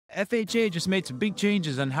FHA just made some big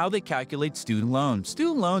changes on how they calculate student loans.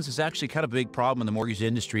 Student loans is actually kind of a big problem in the mortgage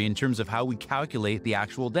industry in terms of how we calculate the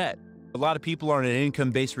actual debt. A lot of people are on an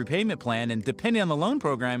income-based repayment plan, and depending on the loan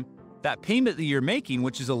program, that payment that you're making,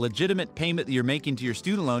 which is a legitimate payment that you're making to your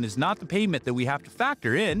student loan, is not the payment that we have to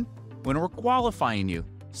factor in when we're qualifying you.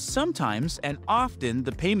 Sometimes and often,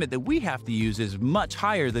 the payment that we have to use is much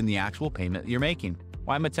higher than the actual payment that you're making.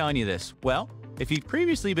 Why am I telling you this? Well, if you've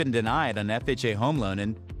previously been denied an FHA home loan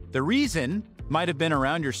and the reason might have been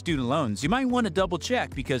around your student loans, you might want to double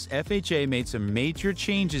check because FHA made some major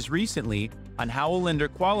changes recently on how a lender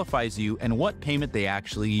qualifies you and what payment they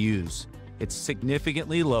actually use. It's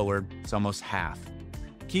significantly lower. It's almost half.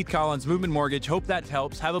 Keith Collins, Movement Mortgage. Hope that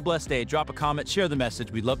helps. Have a blessed day. Drop a comment, share the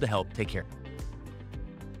message. We'd love to help. Take care.